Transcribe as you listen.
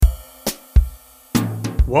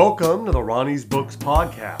Welcome to the Ronnie's Books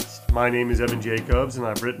podcast. My name is Evan Jacobs and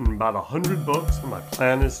I've written about 100 books and my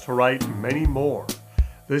plan is to write many more.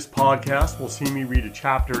 This podcast will see me read a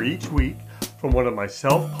chapter each week from one of my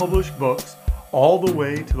self-published books all the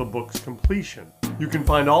way to the book's completion. You can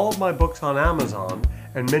find all of my books on Amazon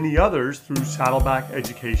and many others through Saddleback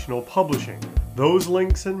Educational Publishing. Those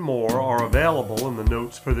links and more are available in the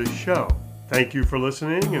notes for this show. Thank you for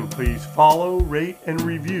listening, and please follow, rate, and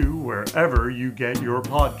review wherever you get your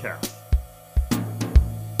podcasts.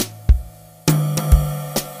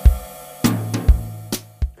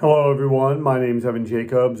 Hello, everyone. My name is Evan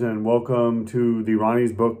Jacobs, and welcome to the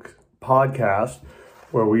Ronnie's Book podcast,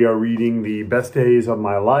 where we are reading The Best Days of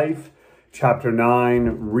My Life, Chapter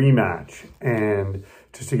 9, Rematch. And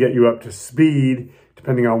just to get you up to speed,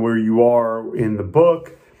 depending on where you are in the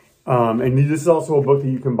book, and this is also a book that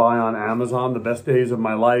you can buy on Amazon, The Best Days of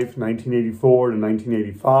My Life, 1984 to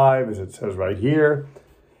 1985, as it says right here.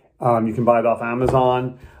 You can buy it off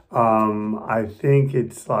Amazon. I think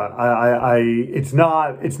it's it's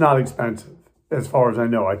not expensive as far as I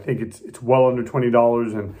know. I think it's well under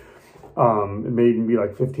 $20, and it may even be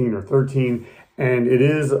like 15 or 13. And it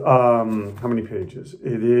is how many pages?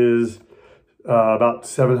 It is about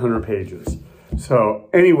 700 pages. So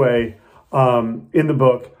anyway, in the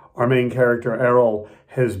book, our main character, Errol,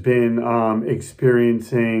 has been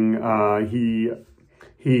experiencing,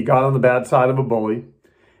 he got on the bad side of a bully.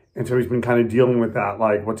 And so he's been kind of dealing with that,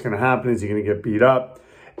 like what's going to happen? Is he going to get beat up?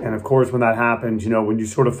 And of course, when that happens, when you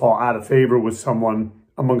sort of fall out of favor with someone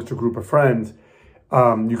amongst a group of friends,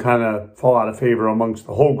 you kind of fall out of favor amongst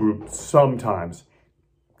the whole group sometimes.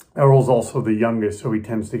 Errol's also the youngest, so he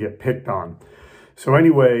tends to get picked on. So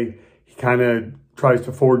anyway, he kind of tries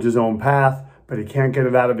to forge his own path, but he can't get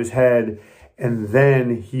it out of his head. And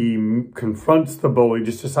then he confronts the bully,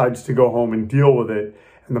 just decides to go home and deal with it.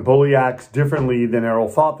 And the bully acts differently than Errol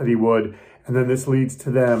thought that he would. And then this leads to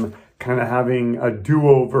them kind of having a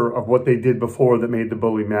do-over of what they did before that made the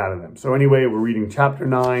bully mad at them. So anyway, we're reading Chapter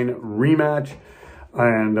 9, Rematch.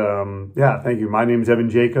 And yeah, thank you. My name is Evan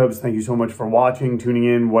Jacobs. Thank you so much for watching, tuning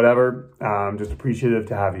in, whatever. Just appreciative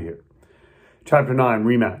to have you here. Chapter 9,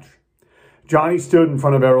 Rematch. Johnny stood in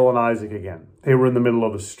front of Errol and Isaac again. They were in the middle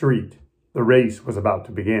of a street. The race was about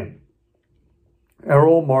to begin.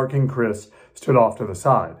 Errol, Mark, and Chris stood off to the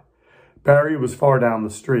side. Barry was far down the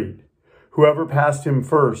street. Whoever passed him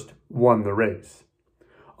first won the race.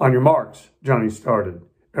 On your marks, Johnny started.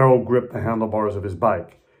 Errol gripped the handlebars of his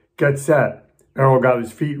bike. Get set. Errol got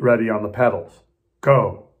his feet ready on the pedals.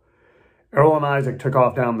 Go. Errol and Isaac took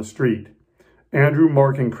off down the street. Andrew,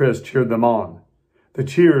 Mark, and Chris cheered them on. The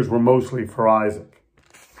cheers were mostly for Isaac.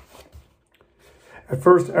 At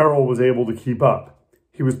first, Errol was able to keep up.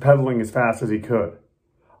 He was pedaling as fast as he could.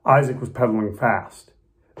 Isaac was pedaling fast.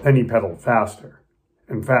 Then he pedaled faster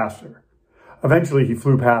and faster. Eventually, he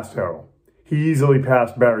flew past Errol. He easily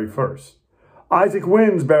passed Barry first. Isaac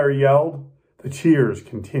wins, Barry yelled. The cheers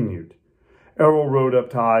continued. Errol rode up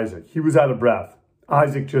to Isaac. He was out of breath.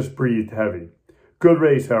 Isaac just breathed heavy. Good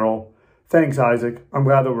race, Errol. Thanks, Isaac. I'm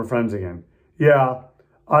glad that we're friends again. Yeah.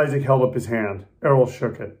 Isaac held up his hand. Errol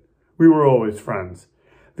shook it. We were always friends.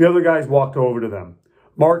 The other guys walked over to them.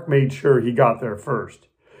 Mark made sure he got there first.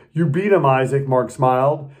 You beat him, Isaac, Mark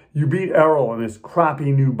smiled. You beat Errol on his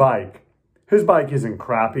crappy new bike. His bike isn't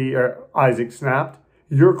crappy, Isaac snapped.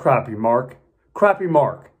 You're crappy, Mark. Crappy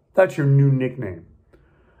Mark. That's your new nickname.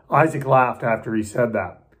 Isaac laughed after he said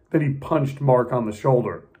that. Then he punched Mark on the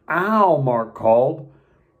shoulder. Ow, Mark called.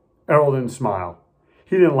 Errol didn't smile.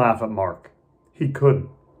 He didn't laugh at Mark. He couldn't.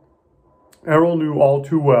 Errol knew all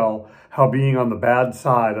too well how being on the bad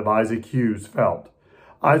side of Isaac Hughes felt.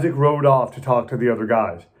 Isaac rode off to talk to the other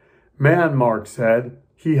guys. Man, Mark said.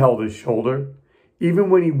 He held his shoulder. Even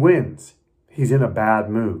when he wins, he's in a bad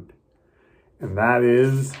mood. And that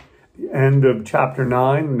is the end of Chapter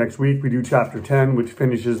 9. Next week we do Chapter 10, which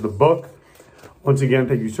finishes the book. Once again,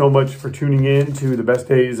 thank you so much for tuning in to The Best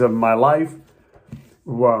Days of My Life.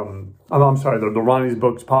 The Ronnie's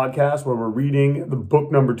Books podcast, where we're reading the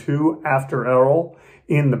book number 2, After Errol,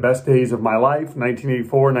 in The Best Days of My Life,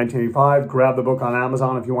 1984, 1985. Grab the book on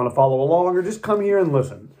Amazon if you want to follow along, or just come here and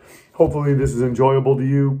listen. Hopefully this is enjoyable to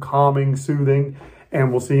you, calming, soothing,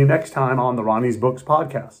 and we'll see you next time on the Ronnie's Books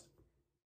podcast.